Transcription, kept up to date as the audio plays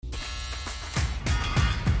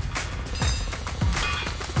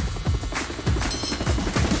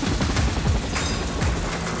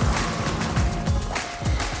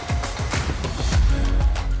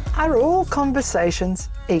Are all conversations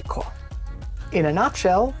equal? In a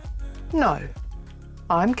nutshell, no.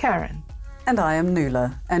 I'm Karen. And I am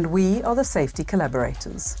Nuala, and we are the Safety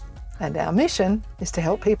Collaborators. And our mission is to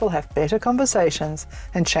help people have better conversations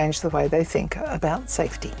and change the way they think about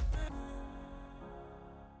safety.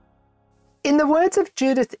 In the words of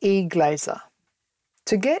Judith E. Glaser,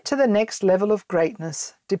 to get to the next level of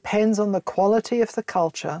greatness depends on the quality of the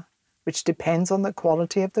culture, which depends on the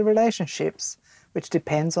quality of the relationships, which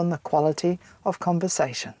depends on the quality of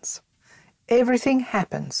conversations. Everything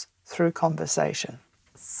happens through conversation.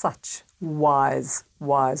 Such wise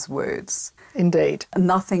words. Indeed.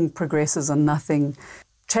 Nothing progresses and nothing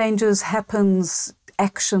changes, happens,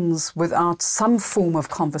 actions without some form of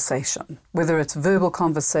conversation, whether it's verbal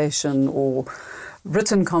conversation or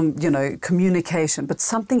written communication, but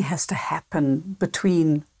something has to happen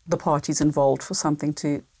between the parties involved for something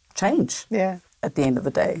to change. Yeah. At the end of the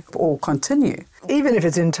day, or continue. Even if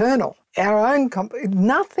it's internal,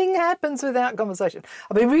 nothing happens without conversation.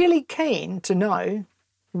 I'd be really keen to know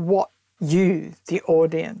what you, the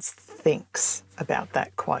audience, thinks about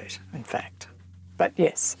that quote, in fact. But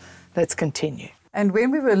yes, let's continue. And when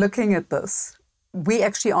we were looking at this, we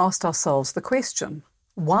actually asked ourselves the question,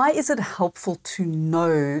 why is it helpful to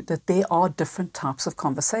know that there are different types of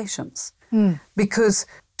conversations? Because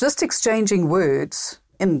just exchanging words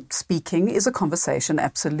in speaking is a conversation,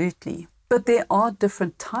 absolutely. But there are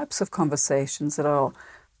different types of conversations that are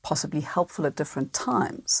possibly helpful at different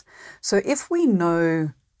times. So if we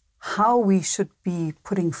know how we should be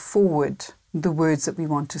putting forward the words that we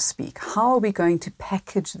want to speak, how are we going to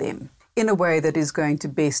package them in a way that is going to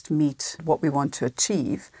best meet what we want to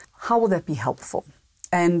achieve, how will that be helpful?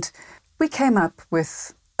 And we came up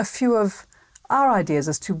with a few of our ideas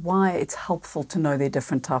as to why it's helpful to know there are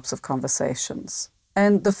different types of conversations.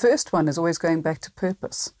 And the first one is always going back to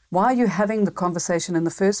purpose. Why are you having the conversation in the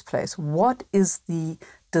first place? What is the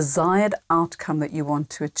desired outcome that you want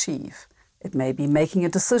to achieve? It may be making a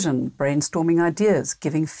decision, brainstorming ideas,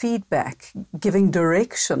 giving feedback, giving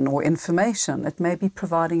direction or information. It may be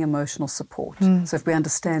providing emotional support. So if we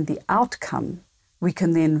understand the outcome, we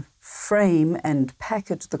can then frame and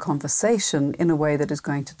package the conversation in a way that is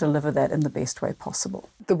going to deliver that in the best way possible.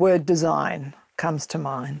 The word design comes to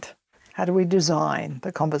mind. How do we design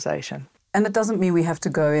the conversation? And it doesn't mean we have to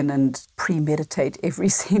go in and premeditate every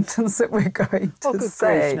sentence that we're going to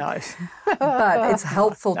say. No. But it's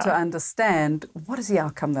helpful to understand what is the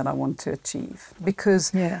outcome that I want to achieve.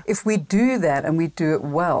 Because if we do that and we do it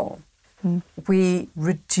well, we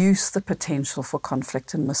reduce the potential for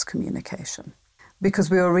conflict and miscommunication.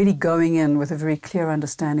 Because we're already going in with a very clear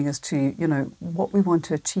understanding as to, what we want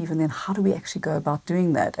to achieve and then how do we actually go about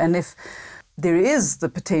doing that. And if there is the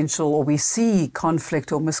potential or we see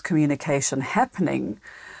conflict or miscommunication happening,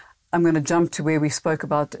 I'm going to jump to where we spoke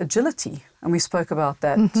about agility. And we spoke about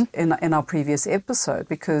that in our previous episode,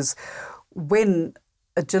 because when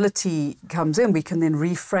agility comes in, we can then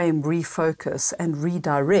reframe, refocus and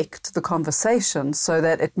redirect the conversation so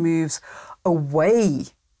that it moves away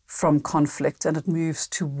from conflict and it moves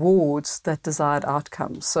towards that desired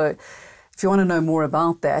outcome. So if you want to know more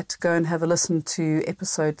about that, go and have a listen to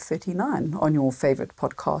episode 39 on your favourite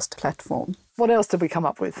podcast platform. What else did we come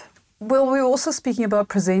up with? Well, we were also speaking about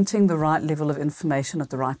presenting the right level of information at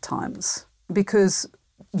the right times. Because,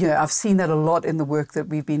 I've seen that a lot in the work that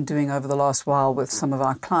we've been doing over the last while with some of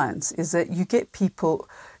our clients, is that you get people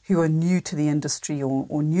who are new to the industry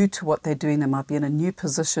or new to what they're doing. They might be in a new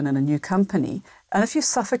position in a new company. And if you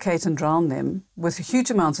suffocate and drown them with huge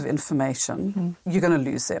amounts of information, you're going to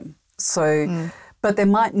lose them. So, but they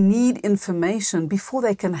might need information before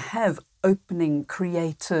they can have opening,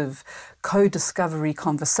 creative, co-discovery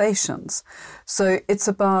conversations. So it's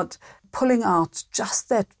about pulling out just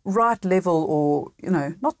that right level or,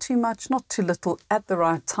 not too much, not too little, at the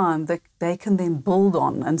right time that they can then build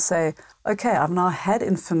on and say, okay, I've now had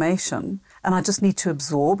information and I just need to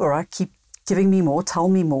absorb, or I keep giving me more, tell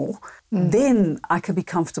me more. Then I can be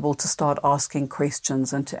comfortable to start asking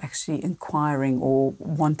questions and to actually inquiring or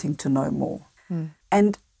wanting to know more.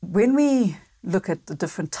 And when we look at the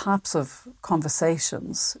different types of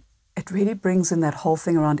conversations, it really brings in that whole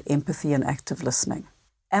thing around empathy and active listening.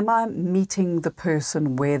 Am I meeting the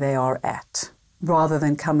person where they are at rather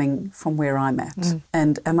than coming from where I'm at?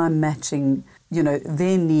 And am I matching,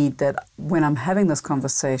 their need that when I'm having this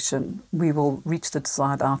conversation, we will reach the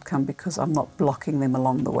desired outcome because I'm not blocking them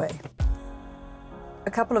along the way. A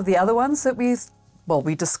couple of the other ones that we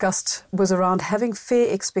discussed was around having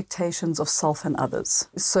fair expectations of self and others.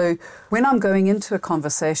 So when I'm going into a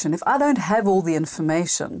conversation, if I don't have all the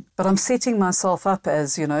information, but I'm setting myself up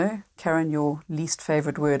as, Karen, your least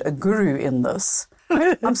favorite word, a guru in this,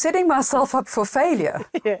 I'm setting myself up for failure.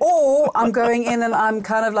 Yeah. Or I'm going in and I'm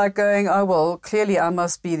kind of like going, oh, well, clearly I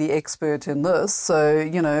must be the expert in this. So,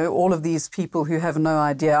 you know, all of these people who have no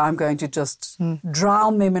idea, I'm going to just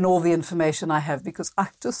drown them in all the information I have because I'm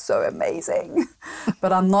just so amazing.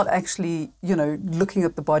 But I'm not actually, you know, looking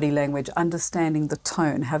at the body language, understanding the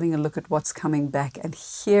tone, having a look at what's coming back and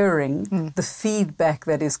hearing the feedback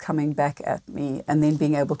that is coming back at me and then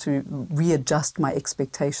being able to readjust my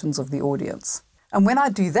expectations of the audience. And when I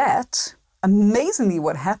do that, amazingly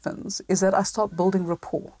what happens is that I start building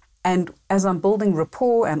rapport. And as I'm building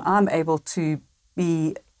rapport and I'm able to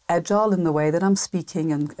be agile in the way that I'm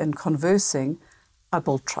speaking and conversing, I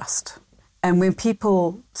build trust. And when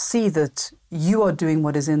people see that you are doing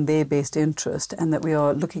what is in their best interest and that we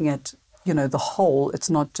are looking at, you know, the whole, it's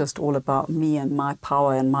not just all about me and my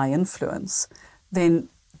power and my influence, then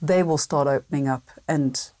they will start opening up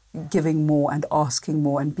and giving more and asking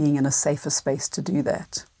more and being in a safer space to do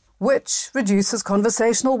that, which reduces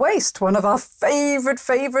conversational waste, one of our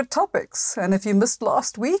favorite topics. And if you missed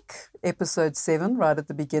last week, episode 7, right at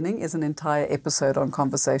the beginning, is an entire episode on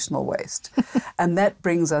conversational waste. And that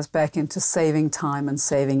brings us back into saving time and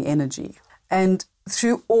saving energy. And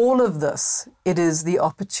through all of this, it is the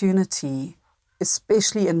opportunity,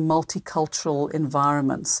 especially in multicultural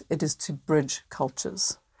environments, it is to bridge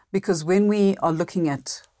cultures. Because when we are looking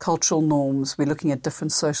at cultural norms, we're looking at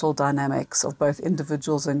different social dynamics of both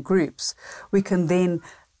individuals and groups, we can then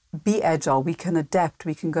be agile, we can adapt,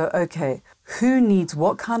 we can go, okay, who needs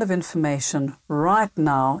what kind of information right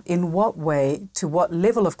now, in what way, to what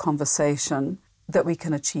level of conversation that we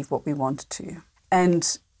can achieve what we want to.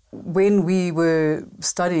 And when we were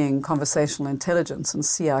studying conversational intelligence and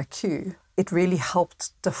CIQ, it really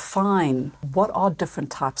helped define what are different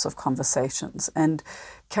types of conversations. And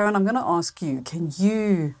Karen, I'm going to ask you, can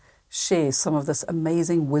you share some of this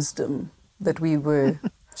amazing wisdom that we were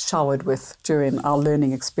showered with during our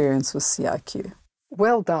learning experience with CIQ?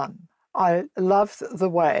 Well done. I loved the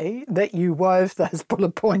way that you wove those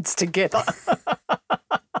bullet points together.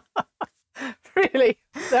 Really,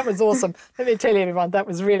 that was awesome. Let me tell you, everyone, that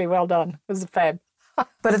was really well done. It was fab.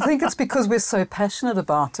 But I think it's because we're so passionate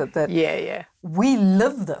about it that we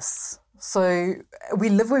live this. So we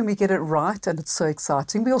live when we get it right and it's so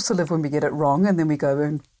exciting. We also live when we get it wrong and then we go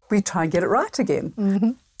and we try and get it right again.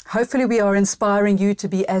 Mm-hmm. Hopefully we are inspiring you to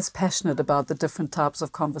be as passionate about the different types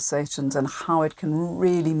of conversations and how it can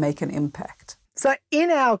really make an impact. So in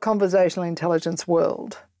our conversational intelligence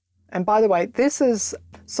world, and by the way, this is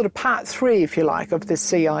sort of part 3, if you like, of this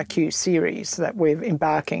CIQ series that we're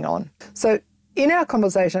embarking on. So in our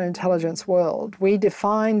conversational intelligence world, we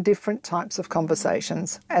define different types of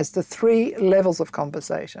conversations as the 3 levels of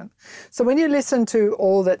conversation. So when you listen to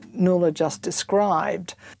all that Nuala just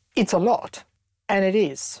described, it's a lot, and it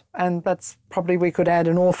is. And that's probably, we could add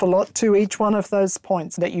an awful lot to each one of those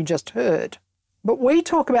points that you just heard. But we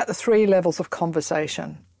talk about the 3 levels of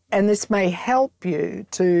conversation, and this may help you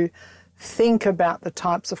to think about the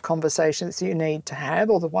types of conversations you need to have,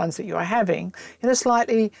 or the ones that you are having, in a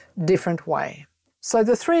slightly different way. So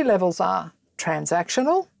the 3 levels are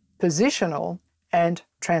transactional, positional, and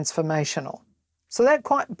transformational. So they're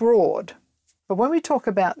quite broad. But when we talk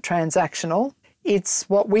about transactional, it's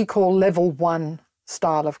what we call level 1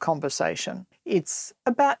 style of conversation. It's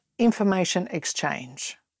about information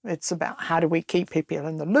exchange. It's about how do we keep people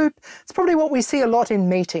in the loop. It's probably what we see a lot in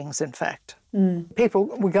meetings, in fact. People,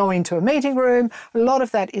 we go into a meeting room, a lot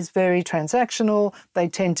of that is very transactional. They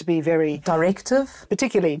tend to be very directive,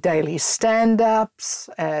 particularly daily stand-ups,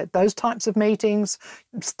 those types of meetings,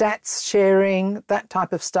 stats sharing, that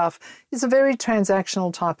type of stuff is a very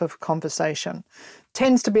transactional type of conversation.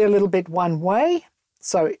 Tends to be a little bit one way,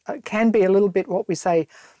 so it can be a little bit what we say,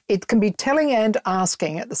 it can be telling and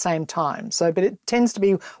asking at the same time. So, but it tends to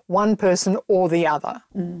be one person or the other.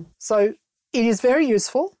 So it is very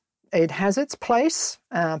useful. It has its place,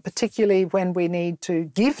 particularly when we need to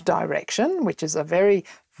give direction, which is a very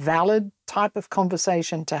valid type of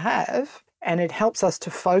conversation to have. And it helps us to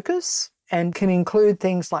focus and can include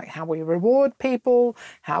things like how we reward people,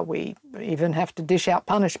 how we even have to dish out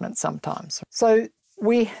punishment sometimes. So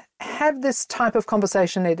we have this type of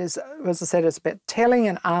conversation. It is, as I said, it's about telling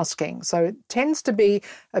and asking. So it tends to be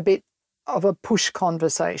a bit of a push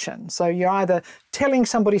conversation. So you're either telling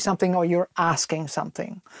somebody something or you're asking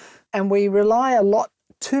something. And we rely a lot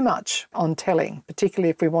too much on telling, particularly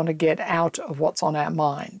if we want to get out of what's on our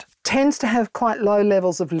mind. Tends to have quite low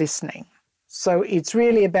levels of listening. So it's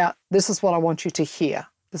really about, this is what I want you to hear.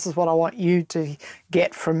 This is what I want you to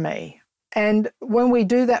get from me. And when we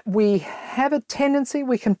do that, we have a tendency,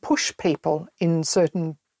 we can push people in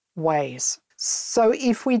certain ways. So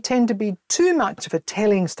if we tend to be too much of a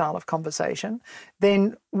telling style of conversation,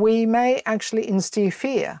 then we may actually instill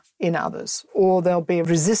fear in others, or there'll be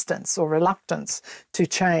resistance or reluctance to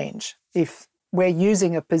change if we're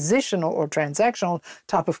using a positional or transactional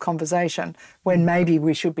type of conversation when maybe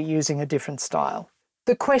we should be using a different style.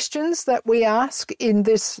 The questions that we ask in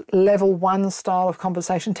this level 1 style of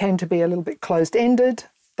conversation tend to be a little bit closed-ended.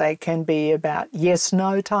 They can be about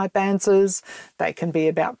yes-no type answers. They can be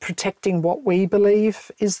about protecting what we believe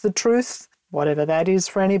is the truth, whatever that is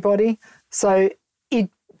for anybody. So it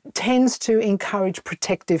tends to encourage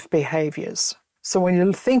protective behaviours. So when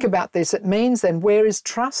you think about this, it means then where is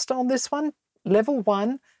trust on this one? Level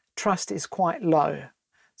 1, trust is quite low.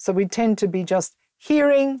 So we tend to be just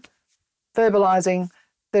hearing, verbalising.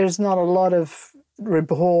 There's not a lot of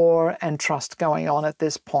rapport and trust going on at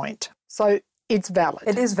this point. So it's valid.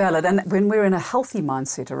 It is valid. And when we're in a healthy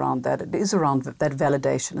mindset around that, it is around that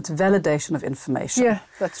validation. It's validation of information. Yeah,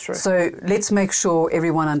 that's true. So let's make sure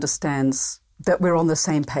everyone understands that we're on the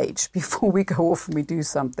same page before we go off and we do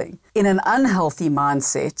something. In an unhealthy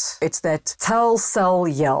mindset, it's that tell, sell,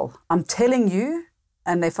 yell. I'm telling you,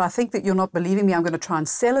 and if I think that you're not believing me, I'm going to try and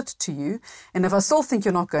sell it to you. And if I still think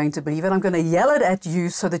you're not going to believe it, I'm going to yell it at you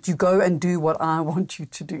so that you go and do what I want you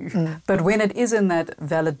to do. But when it is in that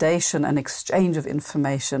validation and exchange of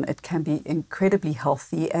information, it can be incredibly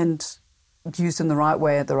healthy and used in the right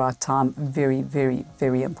way at the right time. Very, very,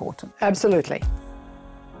 very important. Absolutely.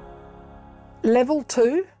 Level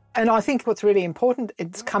 2, and I think what's really important,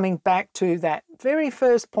 it's coming back to that very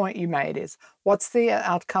first point you made is, what's the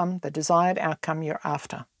outcome, the desired outcome you're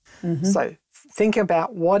after? So think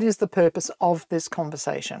about what is the purpose of this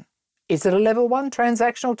conversation. Is it a level 1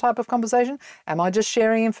 transactional type of conversation? Am I just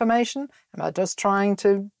sharing information? Am I just trying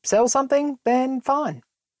to sell something? Then fine.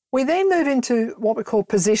 We then move into what we call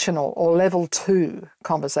positional or level 2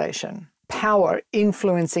 conversation. Power,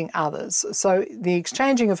 influencing others. So the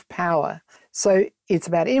exchanging of power. So it's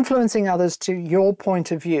about influencing others to your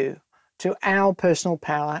point of view, to our personal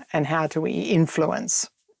power, and how do we influence.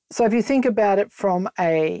 So if you think about it from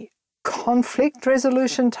a conflict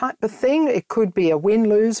resolution type of thing, it could be a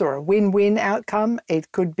win-lose or a win-win outcome.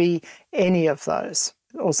 It could be any of those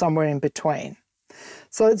or somewhere in between.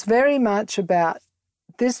 So it's very much about,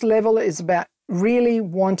 this level is about really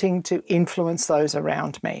wanting to influence those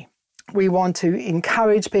around me. We want to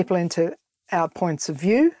encourage people into our points of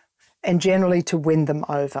view and generally to win them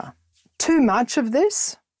over. Too much of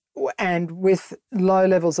this, and with low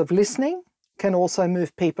levels of listening, can also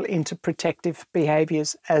move people into protective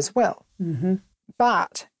behaviours as well.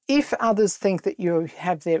 But if others think that you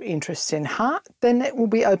have their interests in heart, then it will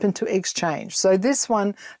be open to exchange. So this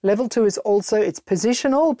one, level 2, is also, it's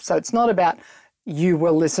positional, so it's not about you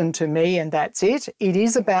will listen to me and that's it. It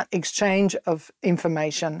is about exchange of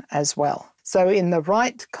information as well. So in the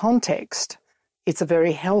right context, it's a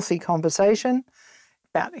very healthy conversation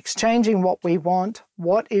about exchanging what we want,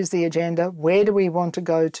 what is the agenda, where do we want to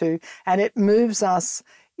go to, and it moves us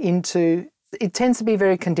into, it tends to be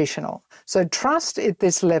very conditional. So trust at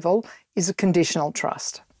this level is a conditional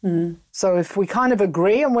trust. So if we kind of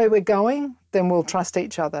agree on where we're going, then we'll trust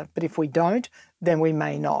each other. But if we don't, then we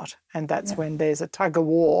may not. And that's when there's a tug of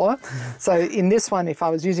war. So in this one, if I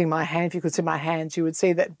was using my hand, if you could see my hands, you would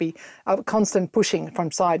see that be a constant pushing from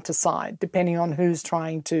side to side, depending on who's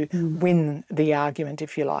trying to win the argument,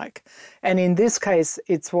 if you like. And in this case,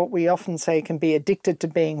 it's what we often say can be addicted to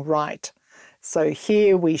being right. So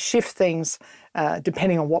here we shift things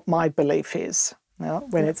depending on what my belief is,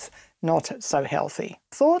 when it's not so healthy.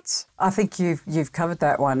 Thoughts? I think you've covered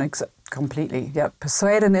that one completely. Yeah,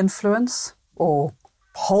 persuade and influence, or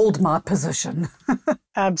hold my position.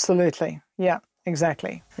 Absolutely. Yeah,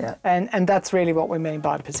 exactly. Yeah. And that's really what we mean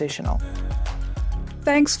by positional.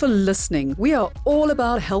 Thanks for listening. We are all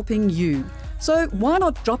about helping you. So why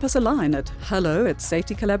not drop us a line at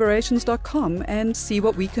hello@safetycollaborations.com and see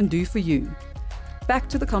what we can do for you. Back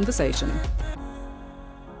to the conversation.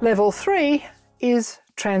 Level 3 is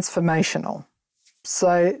transformational.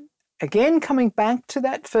 So again, coming back to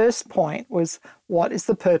that first point was, what is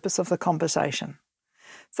the purpose of the conversation?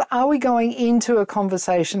 So are we going into a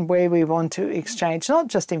conversation where we want to exchange not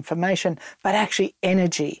just information, but actually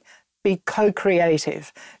energy, be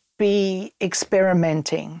co-creative, be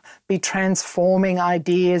experimenting, be transforming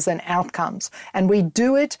ideas and outcomes? And we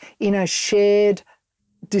do it in a shared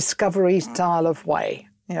discovery style of way.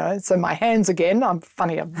 So my hands again, I've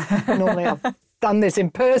done this in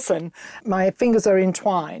person, my fingers are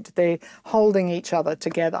entwined. They're holding each other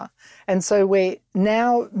together. And so we're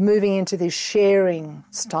now moving into this sharing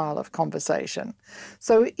style of conversation.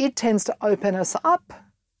 So it tends to open us up.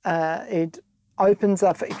 It opens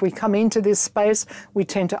up. If we come into this space, we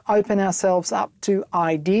tend to open ourselves up to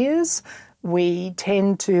ideas. We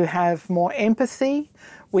tend to have more empathy.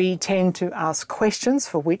 We tend to ask questions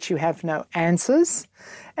for which you have no answers,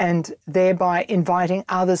 and thereby inviting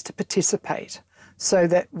others to participate so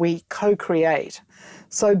that we co-create.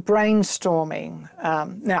 So brainstorming.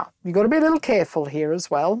 Now, you've got to be a little careful here as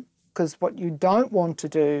well, because what you don't want to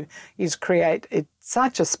do is create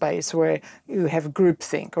such a space where you have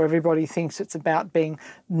groupthink or everybody thinks it's about being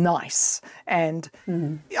nice and,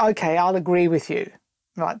 okay, I'll agree with you.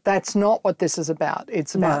 Right, that's not what this is about.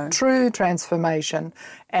 It's about true transformation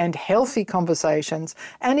and healthy conversations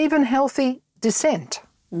and even healthy dissent.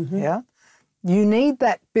 Yeah, you need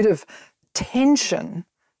that bit of tension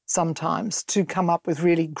sometimes to come up with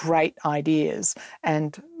really great ideas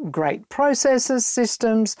and great processes,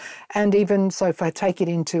 systems, and even so if I take it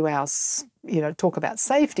into our, talk about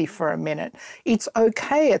safety for a minute, it's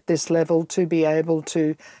okay at this level to be able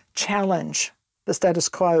to challenge the status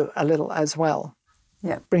quo a little as well.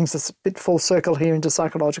 Yeah, brings us a bit full circle here into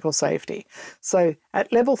psychological safety. So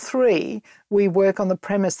at level 3, we work on the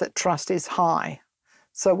premise that trust is high.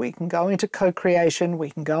 So we can go into co-creation, we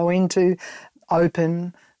can go into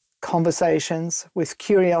open conversations with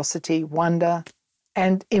curiosity, wonder,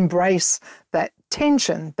 and embrace that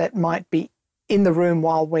tension that might be in the room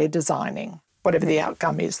while we're designing whatever the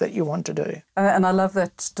outcome is that you want to do. And I love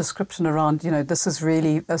that description around, this is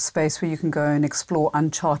really a space where you can go and explore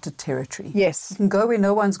uncharted territory. Yes. You can go where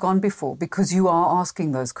no one's gone before because you are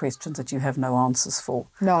asking those questions that you have no answers for.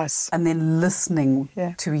 Nice. And then listening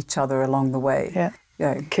to each other along the way. Yeah.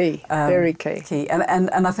 Key, very key. Key. And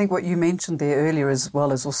I think what you mentioned there earlier as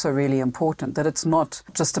well is also really important, that it's not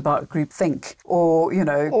just about groupthink or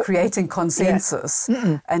creating consensus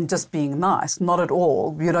and just being nice. Not at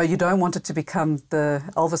all. You don't want it to become the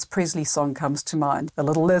Elvis Presley song comes to mind. A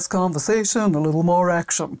little less conversation, a little more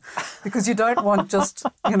action. Because you don't want just,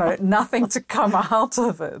 nothing to come out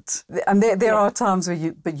of it. And there are times where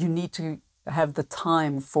you need to have the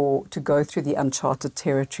time to go through the uncharted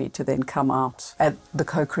territory to then come out at the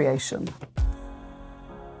co-creation.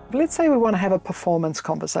 Let's say we want to have a performance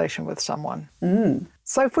conversation with someone.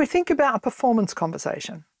 So if we think about a performance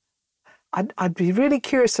conversation, I'd be really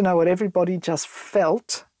curious to know what everybody just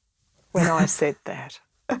felt when I said that.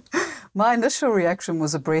 My initial reaction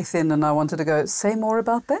was a breath in and I wanted to go, say more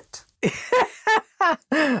about that.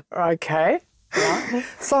 Okay. Right.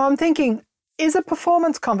 So I'm thinking, is a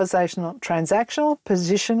performance conversational transactional,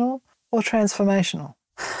 positional, or transformational?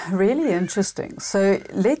 Really interesting. So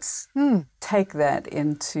let's take that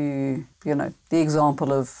into, the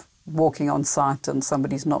example of walking on site and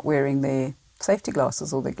somebody's not wearing their safety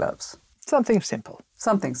glasses or their gloves. Something simple.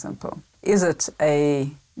 Something simple. Is it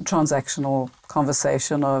a transactional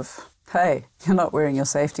conversation of, hey, you're not wearing your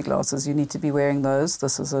safety glasses, you need to be wearing those.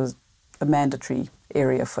 This is a mandatory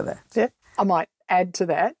area for that. Yeah, I might add to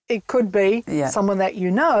that. It could be someone that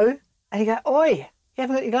you know, and you go, oi, you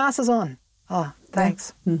haven't got your glasses on. Oh,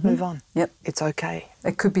 thanks. Move on. Yep. It's okay.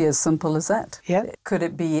 It could be as simple as that. Yep. Could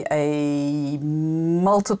it be a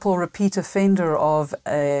multiple repeat offender of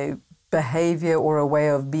a behaviour or a way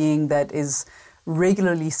of being that is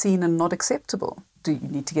regularly seen and not acceptable? Do you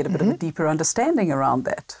need to get a bit of a deeper understanding around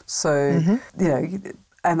that? So,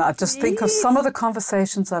 and I just think of some of the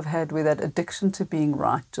conversations I've had where that addiction to being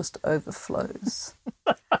right just overflows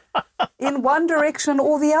in one direction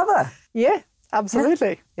or the other. Yeah,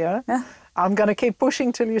 absolutely. Yeah. I'm going to keep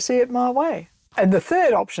pushing till you see it my way. And the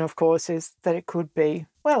third option, of course, is that it could be,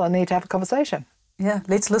 well, I need to have a conversation. Yeah,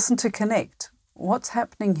 let's listen to connect. What's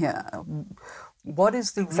happening here? What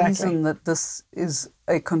is the reason that this is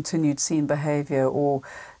a continued seen behaviour? Or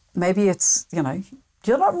maybe it's, you're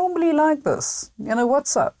not normally like this.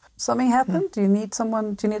 What's up? Something happened? Do you need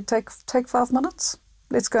to take 5 minutes?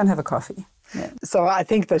 Let's go and have a coffee. Yeah. So I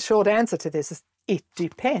think the short answer to this is it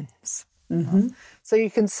depends. So you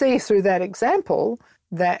can see through that example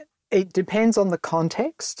that it depends on the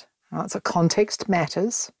context. Right? So context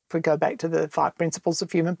matters. If we go back to the 5 principles of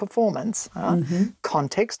human performance,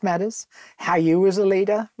 context matters. How you as a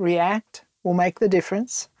leader react will make the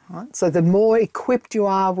difference. Right? So the more equipped you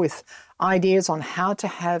are with ideas on how to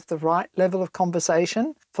have the right level of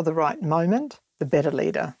conversation for the right moment, the better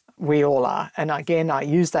leader we all are. And again, I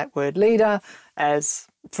use that word leader as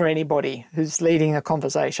for anybody who's leading a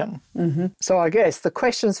conversation. So I guess the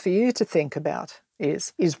questions for you to think about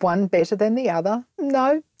is one better than the other?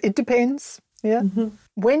 No, it depends. Yeah.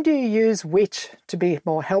 When do you use which to be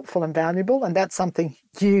more helpful and valuable? And that's something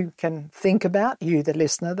you can think about, you, the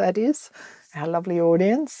listener, that is, our lovely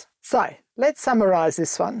audience. So let's summarise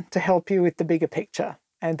this one to help you with the bigger picture.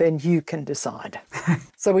 and then you can decide.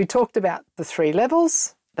 So we talked about the 3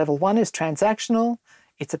 levels. Level 1 is transactional.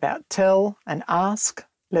 It's about tell and ask.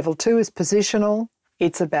 Level 2 is positional.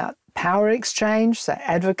 It's about power exchange, so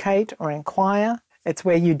advocate or inquire. It's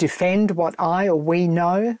where you defend what I or we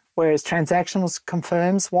know, whereas transactional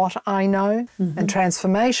confirms what I know. And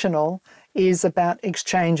transformational is about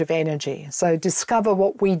exchange of energy. So discover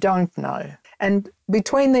what we don't know. And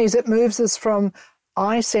between these, it moves us from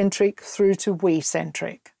I-centric through to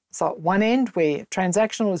we-centric. So at one end, where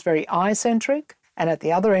transactional is very I-centric, and at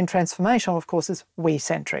the other end, transformational, of course, is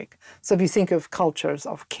we-centric. So if you think of cultures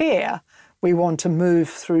of care, we want to move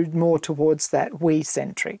through more towards that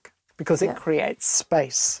we-centric because it creates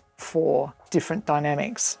space for different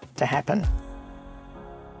dynamics to happen.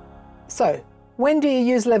 So when do you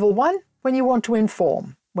use level 1? When you want to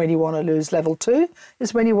inform. When you want to use level 2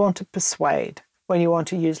 is when you want to persuade. When you want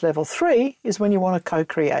to use level 3 is when you want to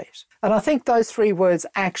co-create. And I think those 3 words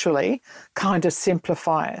actually kind of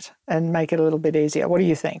simplify it and make it a little bit easier. What do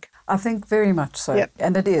you think? I think very much so. Yep.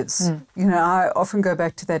 And it is. You know, I often go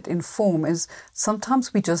back to that inform is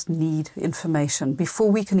sometimes we just need information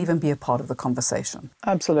before we can even be a part of the conversation.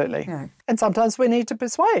 Absolutely. Yeah. And sometimes we need to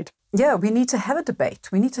persuade. Yeah, we need to have a debate.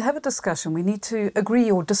 We need to have a discussion. We need to agree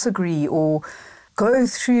or disagree or go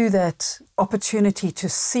through that opportunity to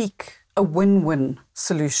seek a win-win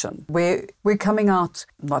solution where we're coming out,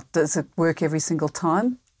 not does it work every single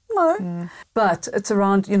time? No. But it's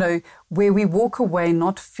around, you know, where we walk away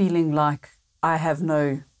not feeling like I have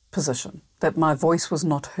no position, that my voice was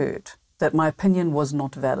not heard, that my opinion was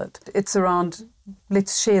not valid. It's around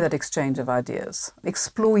let's share that exchange of ideas,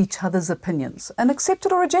 explore each other's opinions and accept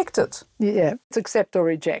it or reject it. Yeah, it's accept or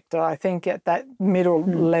reject, I think, at that middle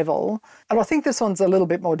level. And I think this one's a little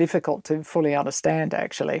bit more difficult to fully understand,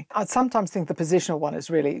 actually. I sometimes think the positional one is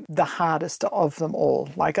really the hardest of them all.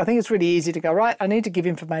 Like, I think it's really easy to go, right, I need to give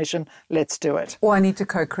information, let's do it. Or I need to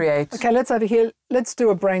co-create. Okay, let's do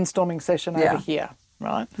a brainstorming session over here.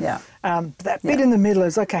 Right? Yeah. That bit in the middle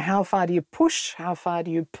is, okay, how far do you push? How far do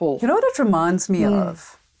you pull? You know what it reminds me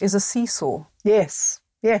of is a seesaw. Yes.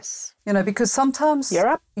 You know, because sometimes you're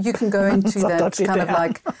up. You can go into that kind of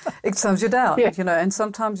like, sometimes you're down, you know, and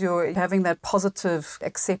sometimes you're having that positive,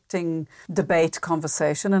 accepting debate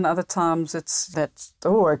conversation, and other times it's that,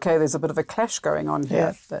 oh, okay, there's a bit of a clash going on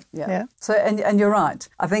here. So, and you're right.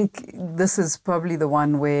 I think this is probably the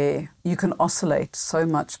one where you can oscillate so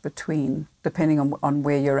much between, depending on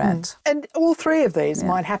where you're at. And all 3 of these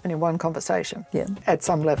might happen in one conversation at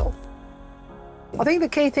some level. I think the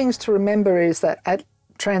key things to remember is that at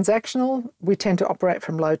transactional, we tend to operate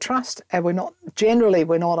from low trust, and we're not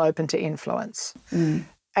open to influence.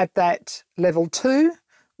 At that level 2,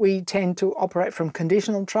 we tend to operate from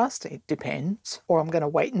conditional trust. It depends, or I'm going to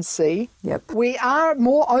wait and see. We are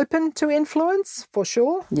more open to influence, for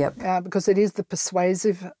sure, because it is the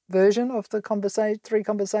persuasive version of the 3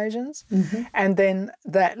 conversations. And then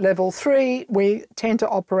that level 3, we tend to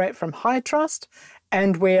operate from high trust,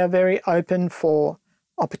 and we are very open for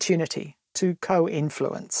opportunity to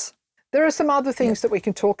co-influence. There are some other things that we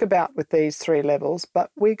can talk about with these 3 levels, but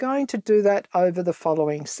we're going to do that over the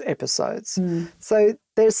following episodes. So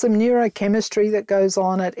there's some neurochemistry that goes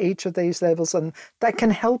on at each of these levels, and that can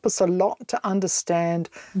help us a lot to understand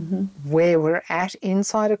where we're at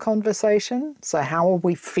inside a conversation. So how are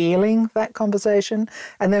we feeling that conversation?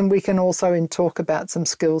 And then we can also talk about some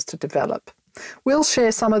skills to develop. We'll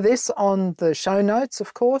share some of this on the show notes,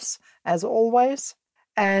 of course, as always.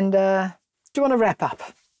 And do you want to wrap up,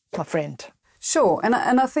 my friend? Sure. And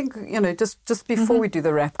I think, you know, just before we do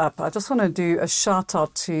the wrap up, I just want to do a shout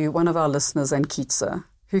out to one of our listeners, Ankitsa,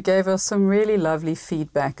 who gave us some really lovely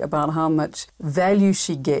feedback about how much value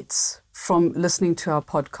she gets from listening to our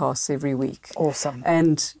podcasts every week. Awesome.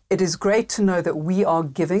 And it is great to know that we are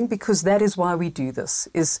giving, because that is why we do this,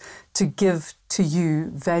 is to give to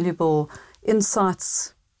you valuable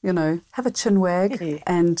insights. You know, have a chin wag,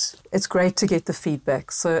 and it's great to get the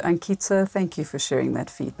feedback. So, Ankitsa, thank you for sharing that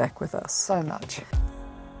feedback with us. So much.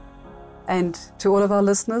 And to all of our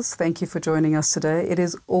listeners, thank you for joining us today. It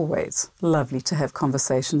is always lovely to have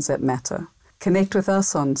conversations that matter. Connect with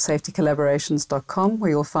us on safetycollaborations.com, where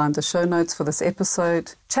you'll find the show notes for this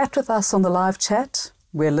episode. Chat with us on the live chat.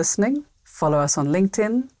 We're listening. Follow us on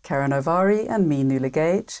LinkedIn, Karen Ovari and me, Nuala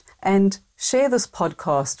Gage, and share this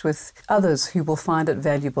podcast with others who will find it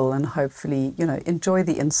valuable and hopefully, you know, enjoy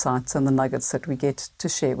the insights and the nuggets that we get to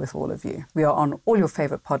share with all of you. We are on all your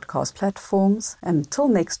favorite podcast platforms. And until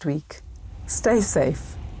next week, stay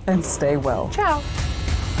safe and stay well. Ciao.